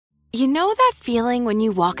You know that feeling when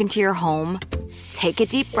you walk into your home, take a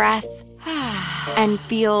deep breath, and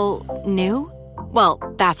feel new? Well,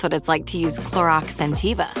 that's what it's like to use Clorox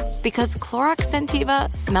Scentiva. Because Clorox Scentiva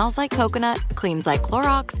smells like coconut, cleans like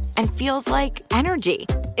Clorox, and feels like energy.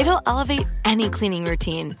 It'll elevate any cleaning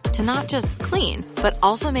routine to not just clean, but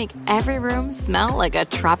also make every room smell like a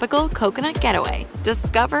tropical coconut getaway.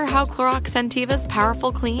 Discover how Clorox Scentiva's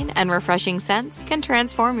powerful clean and refreshing scents can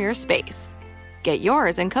transform your space. Get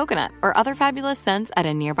yours in coconut or other fabulous scents at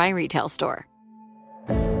a nearby retail store.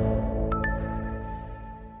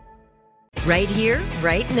 Right here,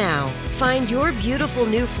 right now. Find your beautiful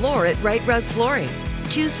new floor at Right Rug Flooring.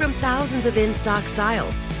 Choose from thousands of in-stock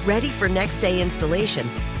styles, ready for next day installation,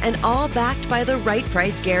 and all backed by the right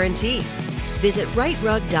price guarantee. Visit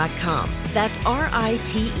rightrug.com. That's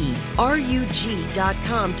RITERUG.com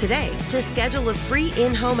today to schedule a free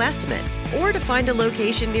in-home estimate or to find a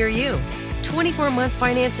location near you. 24-month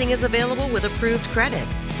financing is available with approved credit.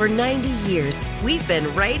 For 90 years, we've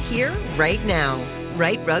been right here, right now.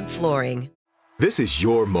 Right Rug Flooring. This is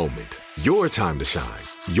your moment, your time to shine,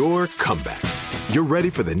 your comeback. You're ready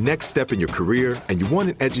for the next step in your career, and you want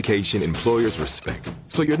an education employers respect.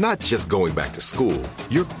 So you're not just going back to school,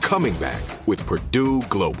 you're coming back with Purdue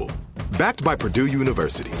Global. Backed by Purdue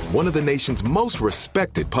University, one of the nation's most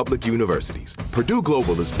respected public universities, Purdue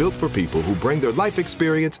Global is built for people who bring their life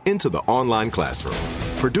experience into the online classroom.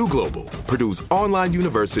 Purdue Global, Purdue's online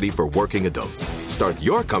university for working adults. Start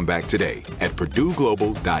your comeback today at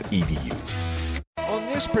purdueglobal.edu. On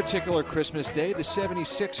this particular Christmas day, the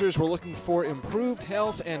 76ers were looking for improved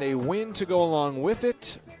health and a win to go along with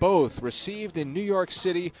it. Both received in New York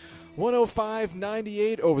City,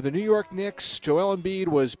 105-98 over the New York Knicks. Joel Embiid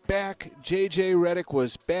was back. J.J. Redick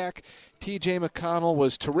was back. T.J. McConnell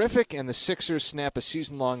was terrific, and the Sixers snap a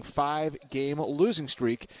season-long 5-game losing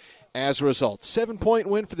streak as a result. 7-point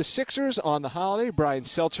win for the Sixers on the holiday. Brian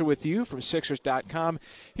Seltzer with you from Sixers.com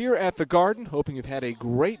here at the Garden, hoping you've had a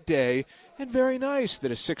great day, and very nice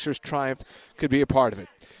that a Sixers triumph could be a part of it.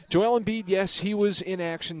 Joel Embiid, yes, he was in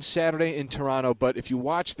action Saturday in Toronto, but if you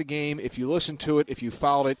watched the game, if you listened to it, if you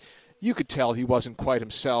followed it, you could tell he wasn't quite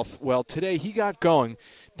himself. Well, today he got going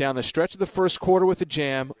down the stretch of the first quarter with a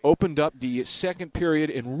jam, opened up the second period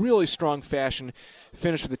in really strong fashion,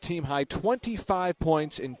 finished with a team-high 25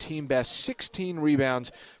 points and team-best 16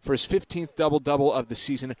 rebounds for his 15th double-double of the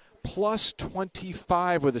season, plus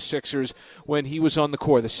 25 with the Sixers when he was on the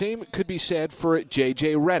court. The same could be said for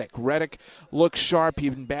J.J. Redick. Redick looks sharp.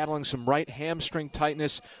 He'd been battling some right hamstring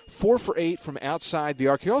tightness. 4 for 8 from outside the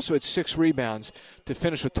arc. He also had 6 rebounds to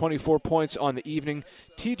finish with 24 points on the evening.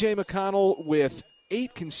 T.J. McConnell with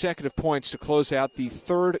 8 consecutive points to close out the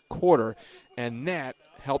third quarter, and that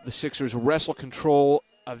helped the Sixers wrestle control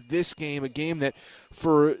of this game, a game that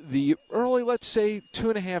for the early, let's say,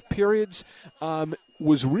 2.5 periods,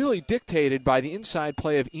 was really dictated by the inside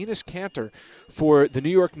play of Enes Kanter for the New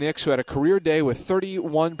York Knicks, who had a career day with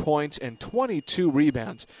 31 points and 22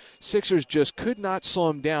 rebounds. Sixers just could not slow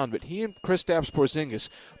him down, but he and Kristaps Porzingis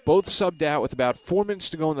both subbed out with about 4 minutes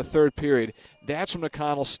to go in the third period. That's when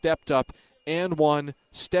McConnell stepped up and one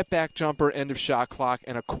step-back jumper, end of shot clock,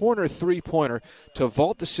 and a corner three-pointer to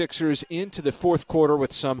vault the Sixers into the fourth quarter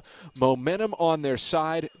with some momentum on their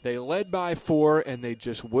side. They led by 4, and they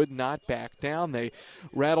just would not back down. They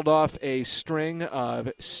rattled off a string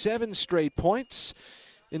of 7 straight points.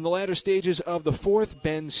 In the latter stages of the fourth,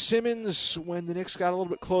 Ben Simmons, when the Knicks got a little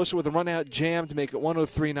bit closer with a run-out jam to make it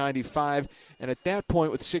 103-95. And at that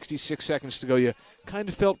point, with 66 seconds to go, you kind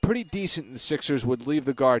of felt pretty decent the Sixers would leave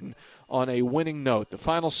the Garden on a winning note. The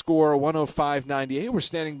final score, 105-98. We're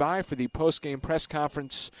standing by for the post-game press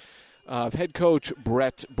conference of head coach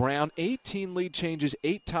Brett Brown. 18 lead changes,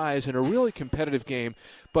 8 ties in a really competitive game.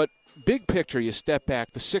 But big picture, you step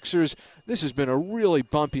back. The Sixers, this has been a really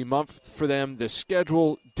bumpy month for them. The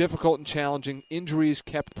schedule, difficult and challenging. Injuries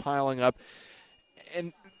kept piling up.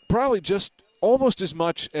 And probably just almost as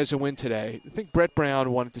much as a win today. I think Brett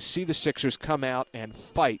Brown wanted to see the Sixers come out and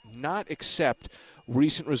fight, not accept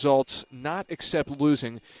recent results, not accept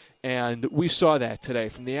losing. And we saw that today.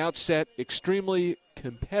 From the outset, extremely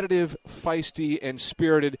competitive, feisty, and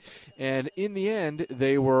spirited. And in the end,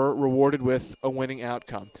 they were rewarded with a winning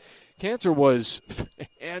outcome. Kanter was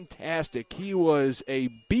fantastic. He was a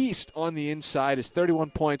beast on the inside. His 31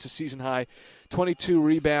 points, a season high, 22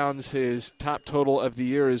 rebounds, his top total of the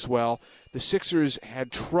year as well. The Sixers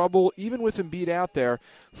had trouble, even with Embiid out there,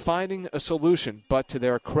 finding a solution. But to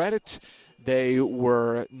their credit, They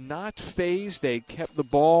were not phased. They kept the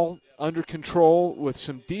ball under control with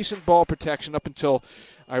some decent ball protection up until,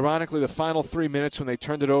 ironically, the final 3 minutes when they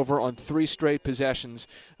turned it over on 3 straight possessions.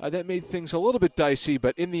 That made things a little bit dicey,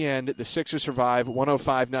 but in the end, the Sixers survive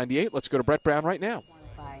 105-98. Let's go to Brett Brown right now.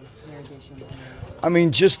 I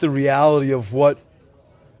mean, just the reality of what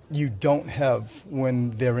you don't have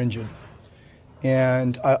when they're injured.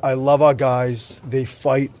 And I love our guys. They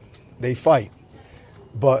fight.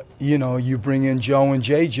 But, you bring in Joe and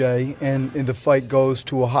JJ, and the fight goes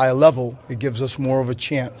to a higher level. It gives us more of a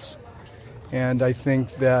chance. And I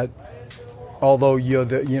think that although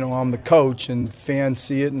I'm the coach and fans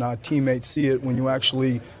see it and our teammates see it, when you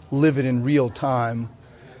actually live it in real time,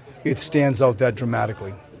 it stands out that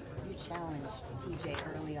dramatically. You challenged TJ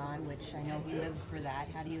early on, which I know he lives for that.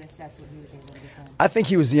 How do you assess what he was able to become? I think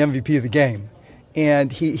he was the MVP of the game.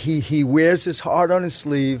 And he wears his heart on his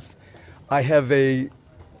sleeve. I have a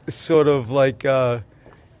sort of like a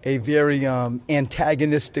very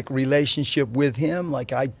antagonistic relationship with him.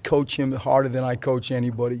 Like, I coach him harder than I coach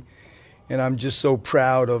anybody. And I'm just so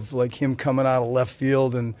proud of like him coming out of left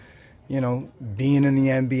field and, being in the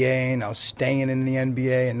NBA, now staying in the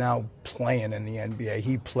NBA, and now playing in the NBA.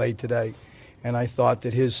 He played today. And I thought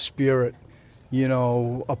that his spirit,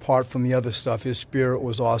 apart from the other stuff, his spirit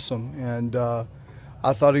was awesome. And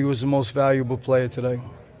I thought he was the most valuable player today.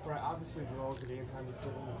 Right, obviously, Joel's a game-time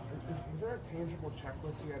decision. Was there a tangible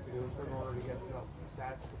checklist you had to go through in order to get to the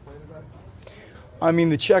stats for play today? I mean,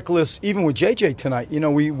 the checklist, even with JJ tonight,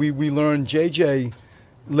 we learned JJ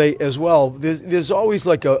late as well. There's always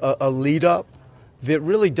like a lead-up that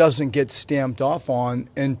really doesn't get stamped off on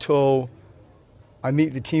until I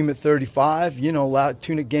meet the team at 35.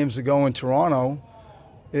 2 games ago in Toronto,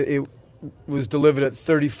 it was delivered at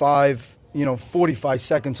 35, 45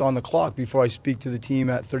 seconds on the clock before I speak to the team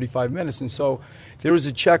at 35 minutes. And so there is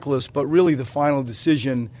a checklist, but really the final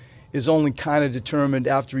decision is only kind of determined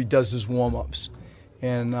after he does his warm-ups.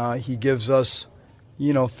 And he gives us,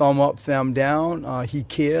 thumb up, thumb down. He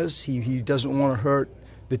cares. He doesn't want to hurt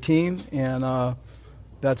the team, and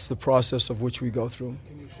that's the process of which we go through.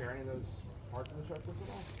 Can you share any of those parts of the checklist at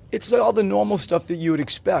all? It's all the normal stuff that you would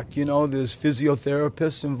expect. There's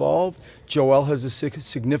physiotherapists involved. Joel has a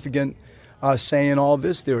significant say in all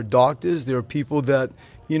this. There are doctors. There are people that,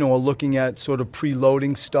 are looking at sort of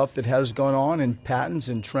preloading stuff that has gone on and patterns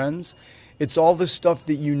and trends. It's all the stuff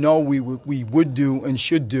that we would do and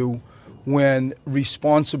should do when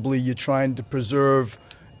responsibly you're trying to preserve,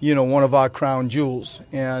 one of our crown jewels.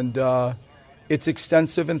 And it's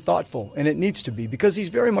extensive and thoughtful, and it needs to be, because he's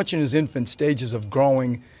very much in his infant stages of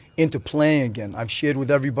growing into playing again. I've shared with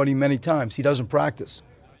everybody many times, he doesn't practice.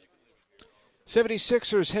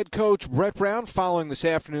 76ers head coach Brett Brown following this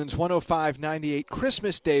afternoon's 105-98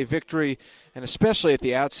 Christmas Day victory, and especially at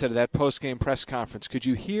the outset of that post-game press conference. Could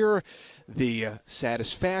you hear the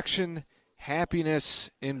satisfaction, happiness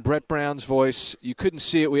in Brett Brown's voice? You couldn't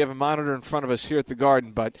see it. We have a monitor in front of us here at the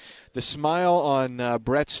Garden, but the smile on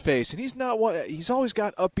Brett's face, and he's always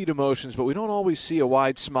got upbeat emotions, but we don't always see a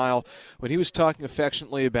wide smile. When he was talking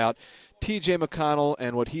affectionately about T.J. McConnell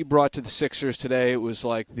and what he brought to the Sixers today, it was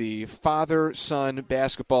like the father-son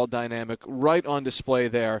basketball dynamic right on display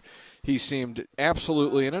there. He seemed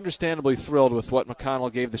absolutely and understandably thrilled with what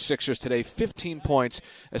McConnell gave the Sixers today. 15 points,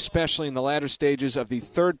 especially in the latter stages of the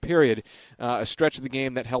third period, a stretch of the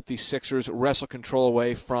game that helped the Sixers wrestle control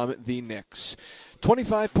away from the Knicks.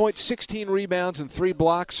 25 points, 16 rebounds, and 3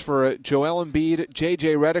 blocks for Joel Embiid.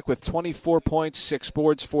 J.J. Redick with 24 points, 6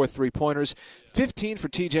 boards, 4 three-pointers. 15 for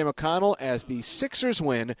T.J. McConnell as the Sixers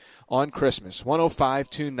win on Christmas,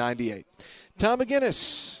 105-98. Tom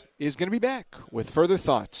McGinnis is going to be back with further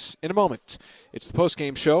thoughts in a moment. It's the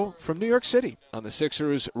postgame show from New York City on the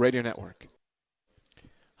Sixers Radio Network.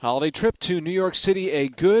 Holiday trip to New York City, a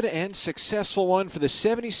good and successful one for the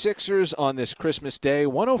 76ers on this Christmas Day.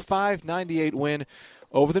 105-98 win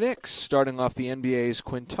over the Knicks, starting off the NBA's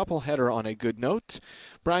quintuple header on a good note.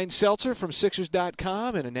 Brian Seltzer from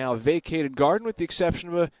Sixers.com in a now vacated Garden, with the exception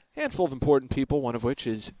of a handful of important people, one of which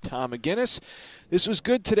is Tom McGinnis. This was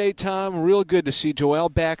good today, Tom. Real good to see Joel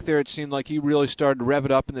back there. It seemed like he really started to rev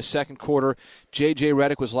it up in the second quarter. J.J.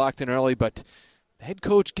 Redick was locked in early, but the head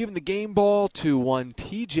coach giving the game ball to one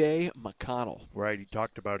T.J. McConnell. Right, he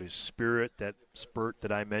talked about his spirit, that spurt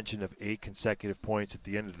that I mentioned of 8 consecutive points at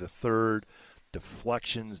the end of the third,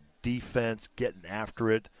 deflections, defense, getting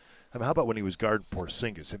after it. I mean, how about when he was guarding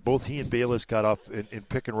Porzingis? And both he and Bayless got off in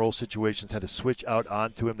pick-and-roll situations, had to switch out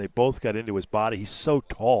onto him. They both got into his body. He's so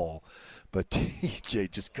tall, but T.J.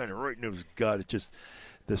 just kind of right into his gut. It's just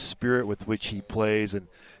the spirit with which he plays. And,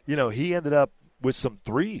 he ended up with some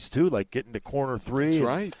threes too, like getting to corner three. That's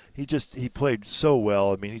right. He played so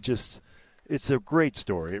well. I mean, it's a great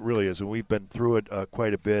story. It really is, and we've been through it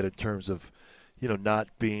quite a bit in terms of, not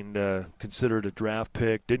being considered a draft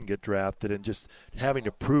pick, didn't get drafted, and just having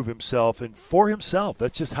to prove himself and for himself.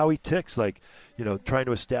 That's just how he ticks. Like, trying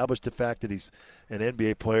to establish the fact that he's an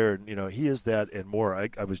NBA player, and he is that and more.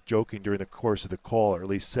 I was joking during the course of the call, or at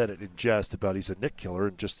least said it in jest, about he's a Knick killer.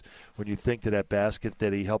 And just when you think to that basket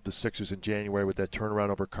that he helped the Sixers in January with that turnaround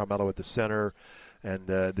over Carmelo at the center, and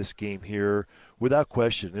this game here, without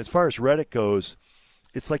question. As far as Redick goes,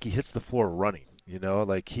 it's like he hits the floor running.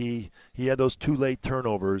 Like he had those 2 late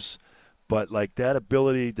turnovers, but like that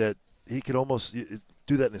ability that he could almost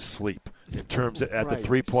do that in his sleep in terms of at the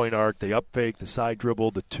 3-point arc, the up fake, the side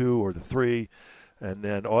dribble, the 2 or the 3, and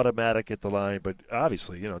then automatic at the line. But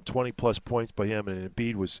obviously, 20-plus points by him, and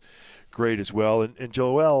Embiid was great as well. And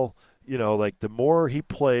Joel, like the more he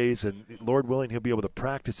plays, and Lord willing, he'll be able to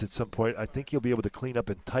practice at some point, I think he'll be able to clean up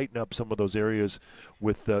and tighten up some of those areas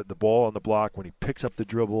with the ball on the block when he picks up the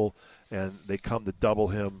dribble and they come to double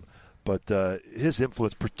him. But his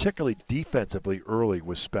influence, particularly defensively early,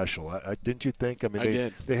 was special. Didn't you think? I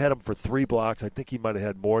mean, they had him for 3 blocks. I think he might have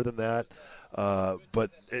had more than that. But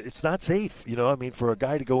it's not safe, for a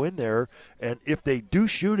guy to go in there. And if they do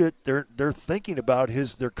shoot it, they're thinking about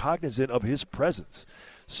they're cognizant of his presence.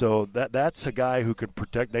 So that's a guy who can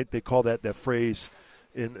protect. They call that phrase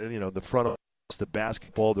in the front of the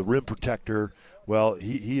basketball, the rim protector. Well,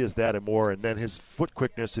 he is that and more. And then his foot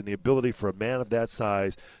quickness and the ability for a man of that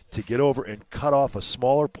size to get over and cut off a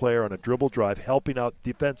smaller player on a dribble drive, helping out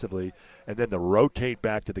defensively, and then to rotate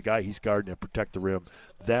back to the guy he's guarding and protect the rim.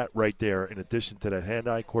 That right there, in addition to that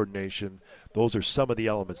hand-eye coordination, those are some of the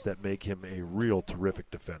elements that make him a real terrific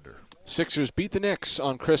defender. Sixers beat the Knicks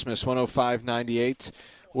on Christmas, 105-98.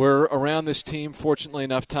 We're around this team, fortunately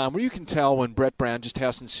enough, Tom, where you can tell when Brett Brown, just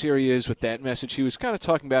how sincere he is with that message. He was kind of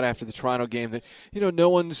talking about after the Toronto game that, no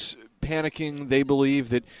one's panicking. They believe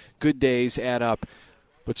that good days add up.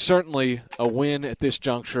 But certainly a win at this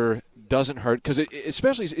juncture doesn't hurt, because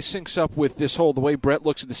especially it syncs up with the way Brett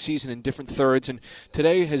looks at the season in different thirds. And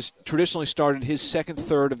today has traditionally started his second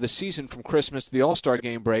third of the season from Christmas to the All-Star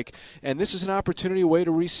game break. And this is an opportunity, a way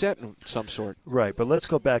to reset in some sort. Right, but let's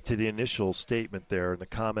go back to the initial statement there and the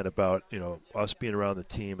comment about, us being around the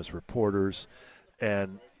team as reporters.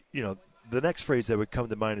 And, the next phrase that would come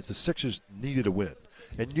to mind is the Sixers needed a win.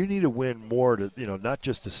 And you need to win more to, not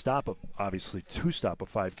just to stop to stop a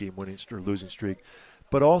 5-game winning or losing streak,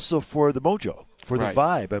 but also for the mojo, for the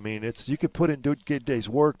vibe. I mean, you could put in good day's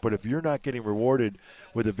work, but if you're not getting rewarded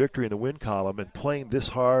with a victory in the win column and playing this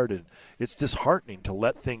hard, and it's disheartening to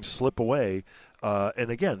let things slip away. And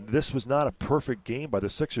again, this was not a perfect game by the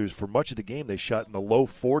Sixers. For much of the game, they shot in the low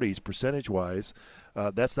 40s percentage-wise.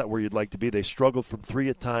 That's not where you'd like to be. They struggled from 3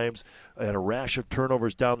 at times, had a rash of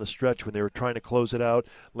turnovers down the stretch when they were trying to close it out.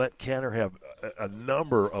 Let Canner have a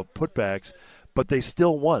number of putbacks, but they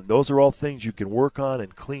still won. Those are all things you can work on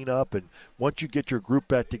and clean up. And once you get your group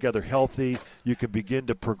back together healthy, you can begin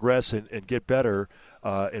to progress and get better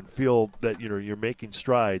and feel that you're making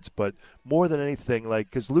strides. But more than anything,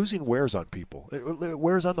 because losing wears on people. It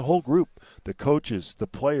wears on the whole group, the coaches, the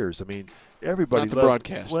players. I mean, everybody not the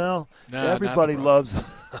broadcast. Well, everybody loves.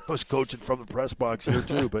 I was coaching from the press box here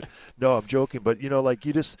too, but no, I'm joking. But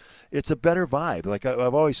it's a better vibe. Like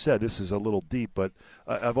I've always said, this is a little deep, but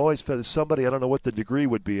I've always felt somebody. I don't know what the degree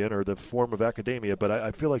would be in or the form of academia, but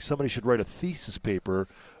I feel like somebody should write a thesis paper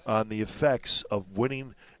on the effects of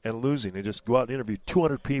winning and losing. They just go out and interview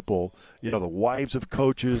 200 people, the wives of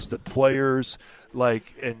coaches, the players,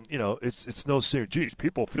 it's no serious. Geez,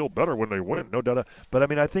 people feel better when they win, no doubt. But I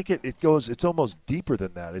mean, I think it's almost deeper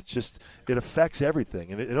than that. It's just, it affects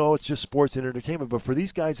everything. And it's just sports and entertainment, but for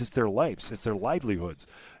these guys, it's their lives, it's their livelihoods.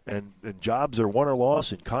 And jobs are won or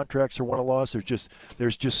lost, and contracts are won or lost.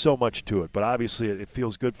 There's just so much to it. But obviously, it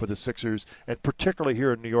feels good for the Sixers, and particularly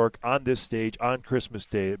here in New York on this stage on Christmas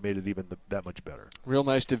Day, it made it even that much better. Real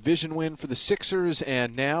nice division win for the Sixers,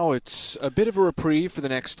 and now it's a bit of a reprieve for the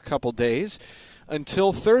next couple days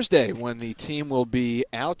until Thursday, when the team will be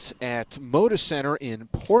out at Moda Center in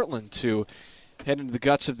Portland to head into the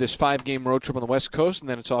guts of this 5-game road trip on the West Coast, and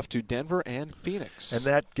then it's off to Denver and Phoenix. And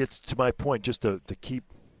that gets to my point, just to keep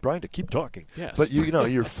Brian, to keep talking. Yes. But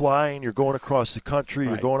you're flying, you're going across the country,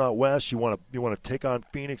 right. You're going out west. You want to take on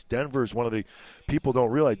Phoenix. Denver is one of the people don't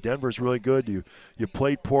realize Denver's really good. You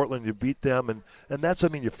played Portland, you beat them, and that's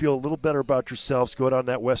you feel a little better about yourselves. Go out on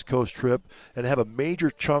that West Coast trip and have a major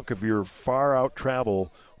chunk of your far out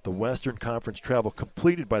travel the Western Conference travel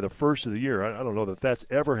completed by the first of the year. I don't know that that's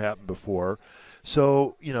ever happened before.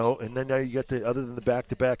 So, and then now you got other than the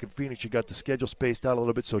back-to-back in Phoenix, you got the schedule spaced out a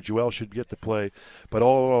little bit, so Joel should get to play. But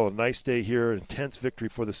all in all, a nice day here, intense victory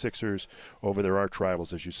for the Sixers over their arch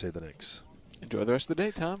rivals, as you say, the Knicks. Enjoy the rest of the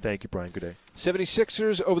day, Tom. Thank you, Brian. Good day.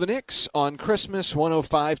 76ers over the Knicks on Christmas,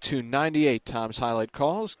 105-98. Tom's highlight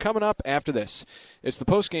calls coming up after this. It's the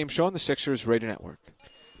postgame show on the Sixers Radio Network.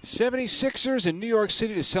 76ers in New York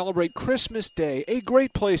City to celebrate Christmas Day. A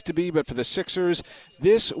great place to be, but for the Sixers,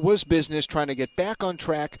 this was business, trying to get back on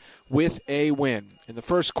track with a win. In the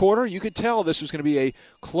first quarter, you could tell this was going to be a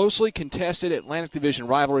closely contested Atlantic Division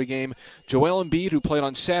rivalry game. Joel Embiid, who played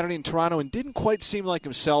on Saturday in Toronto and didn't quite seem like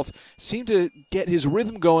himself, seemed to get his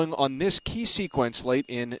rhythm going on this key sequence late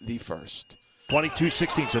in the first.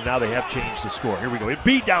 22-16, so now they have changed the score. Here we go.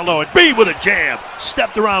 Embiid down low, Embiid with a jam.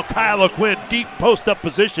 Stepped around Kyle O'Quinn, deep post-up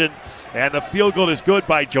position, and the field goal is good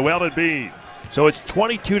by Joel Embiid. So it's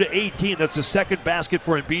 22-18. That's the second basket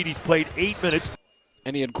for Embiid. He's played 8 minutes.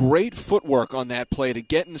 And he had great footwork on that play to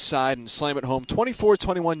get inside and slam it home.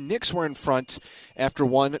 24-21, Knicks were in front after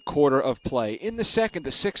 1 quarter of play. In the second, the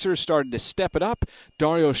Sixers started to step it up.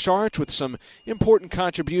 Dario Saric with some important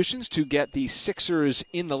contributions to get the Sixers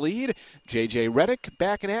in the lead. J.J. Redick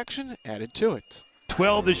back in action, added to it.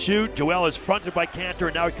 12 to shoot. Joel is fronted by Cantor,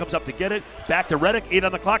 and now he comes up to get it. Back to Redick, 8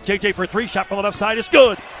 on the clock. J.J. for 3, shot from the left side is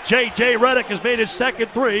good. J.J. Redick has made his second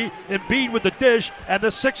 3. Embiid with the dish, and the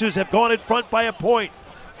Sixers have gone in front by a point,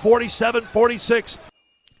 47-46.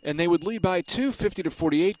 And they would lead by 2,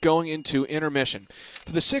 50-48, going into intermission.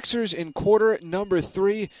 For the Sixers in quarter number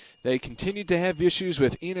 3, they continued to have issues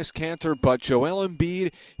with Enes Kanter, but Joel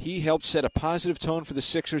Embiid, he helped set a positive tone for the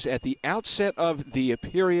Sixers at the outset of the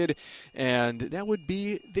period, and that would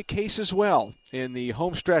be the case as well in the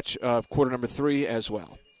home stretch of quarter number 3 as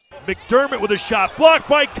well. McDermott with a shot, blocked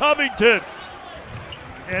by Covington.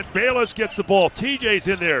 And Bayless gets the ball. TJ's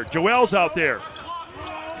in there. Joel's out there.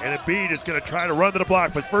 And Embiid is going to try to run to the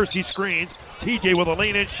block, but first he screens. TJ with a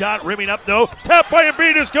lean-in shot, rimming up, no. Tap by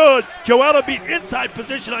Embiid is good. Joel Embiid inside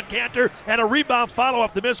position on Cantor, and a rebound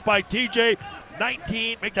follow-up the miss by TJ.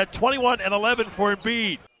 19, make that 21 and 11 for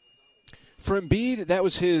Embiid. For Embiid, that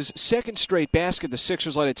was his second straight basket. The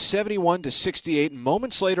Sixers led it 71-68.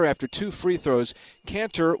 Moments later, after 2 free throws,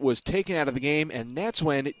 Cantor was taken out of the game, and that's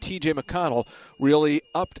when T.J. McConnell really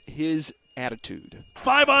upped his attitude.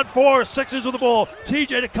 5-on-4, Sixers with the ball.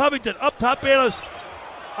 TJ to Covington, up top Bayless.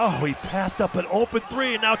 Oh, he passed up an open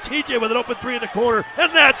 3, and now TJ with an open 3 in the corner, and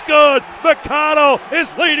that's good. McConnell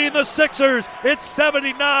is leading the Sixers. It's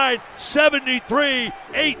 79-73,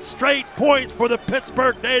 8 straight points for the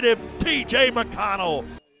Pittsburgh native, TJ McConnell.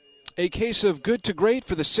 A case of good to great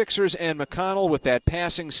for the Sixers and McConnell with that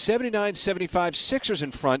passing. 79-75, Sixers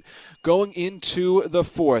in front going into the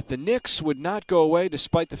fourth. The Knicks would not go away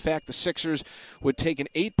despite the fact the Sixers would take an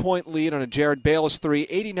 8-point lead on a Jared Bayless 3,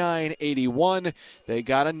 89-81. They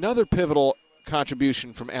got another pivotal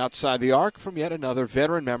contribution from outside the arc from yet another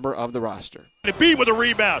veteran member of the roster. Embiid with a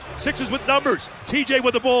rebound. Sixers with numbers. TJ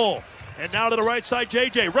with the ball. And now to the right side,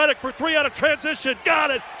 J.J. Redick for 3 out of transition.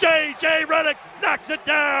 Got it. J.J. Redick knocks it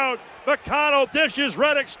down. McConnell dishes.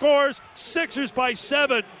 Redick scores. Sixers by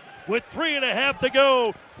 7 with 3.5 to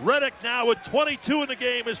go. Redick now with 22 in the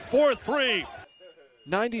game is 4-3.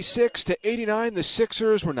 96-89, the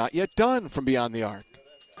Sixers were not yet done from beyond the arc.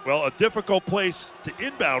 Well, a difficult place to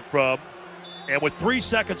inbound from. And with 3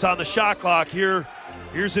 seconds on the shot clock here,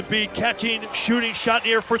 here's Embiid catching, shooting, shot in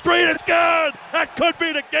the air for 3, and it's good! That could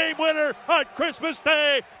be the game winner on Christmas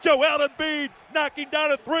Day. Joel Embiid knocking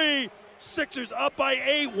down a 3. Sixers up by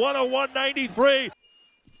 8, 101-93.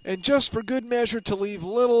 And just for good measure, to leave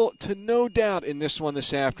little to no doubt in this one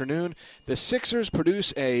this afternoon, the Sixers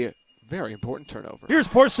produce a very important turnover. Here's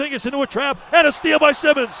Porzingis into a trap, and a steal by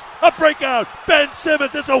Simmons. A breakout. Ben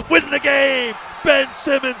Simmons is a win in the game. Ben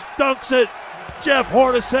Simmons dunks it. Jeff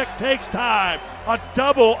Hornacek takes time. A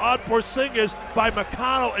double on Porzingis by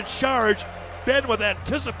McConnell and Saric. Ben with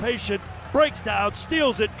anticipation breaks down,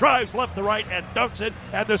 steals it, drives left to right, and dunks it.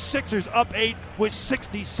 And the Sixers up 8 with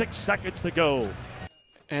 66 seconds to go.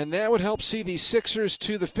 And that would help see the Sixers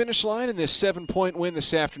to the finish line in this 7-point win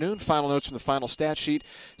this afternoon. Final notes from the final stat sheet.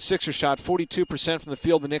 Sixers shot 42% from the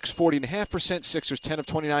field. The Knicks 40.5%. Sixers 10 of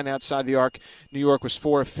 29 outside the arc. New York was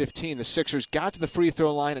 4 of 15. The Sixers got to the free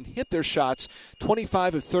throw line and hit their shots.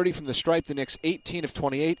 25 of 30 from the stripe. The Knicks 18 of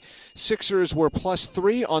 28. Sixers were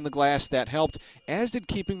 +3 on the glass. That helped, as did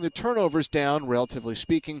keeping the turnovers down, relatively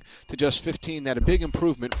speaking, to just 15. That a big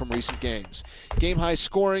improvement from recent games. Game high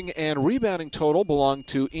scoring and rebounding total belonged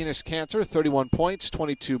to to Enes Kanter, 31 points,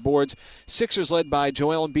 22 boards. Sixers led by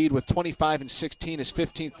Joel Embiid with 25 and 16, his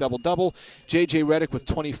 15th double-double. J.J. Redick with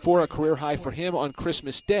 24, a career high for him on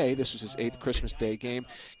Christmas Day. This was his 8th Christmas Day game.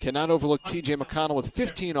 Cannot overlook T.J. McConnell with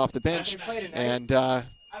 15 off the bench. And that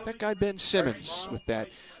guy Ben Simmons with that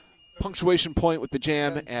punctuation point with the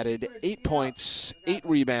Jam added 8 points, 8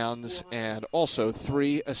 rebounds, and also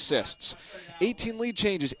 3 assists. 18 lead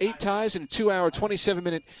changes, 8 ties, and a 2-hour,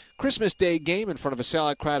 27-minute Christmas Day game in front of a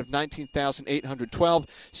sellout crowd of 19,812.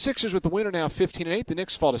 Sixers with the winner now 15-8. The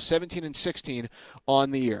Knicks fall to 17-16 on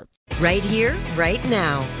the year. Right here, right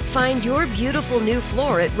now. Find your beautiful new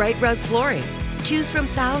floor at Right Rug Flooring. Choose from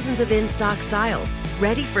thousands of in-stock styles,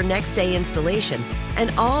 ready for next day installation, and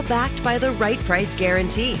all backed by the right price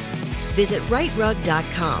guarantee. Visit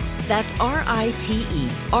rightrug.com. That's RITERUG.com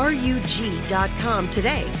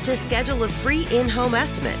today to schedule a free in-home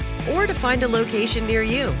estimate or to find a location near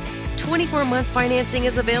you. 24-month financing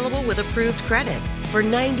is available with approved credit. For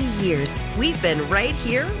 90 years, we've been right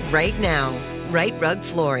here, right now. Right Rug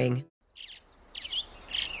Flooring.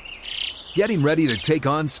 Getting ready to take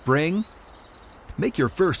on spring? Make your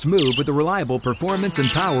first move with the reliable performance and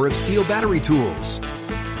power of Steel battery tools.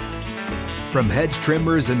 From hedge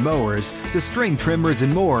trimmers and mowers to string trimmers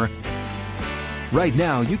and more, right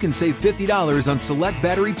now you can save $50 on select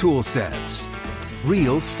battery tool sets.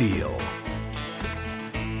 Real Steel.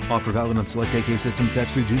 Offer valid on select AK system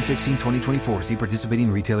sets through June 16, 2024. See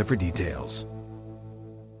participating retailer for details.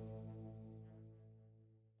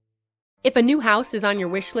 If a new house is on your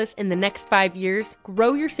wish list in the next 5 years,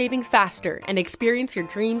 grow your savings faster and experience your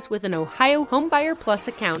dreams with an Ohio Homebuyer Plus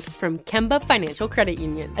account from Kemba Financial Credit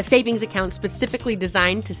Union. A savings account specifically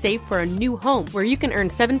designed to save for a new home where you can earn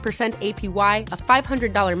 7% APY, a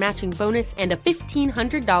 $500 matching bonus, and a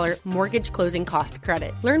 $1,500 mortgage closing cost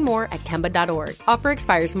credit. Learn more at Kemba.org. Offer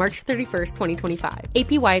expires March 31st, 2025.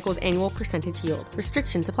 APY equals annual percentage yield.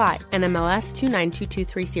 Restrictions apply. NMLS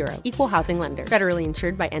 292230. Equal housing lender. Federally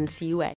insured by NCUA.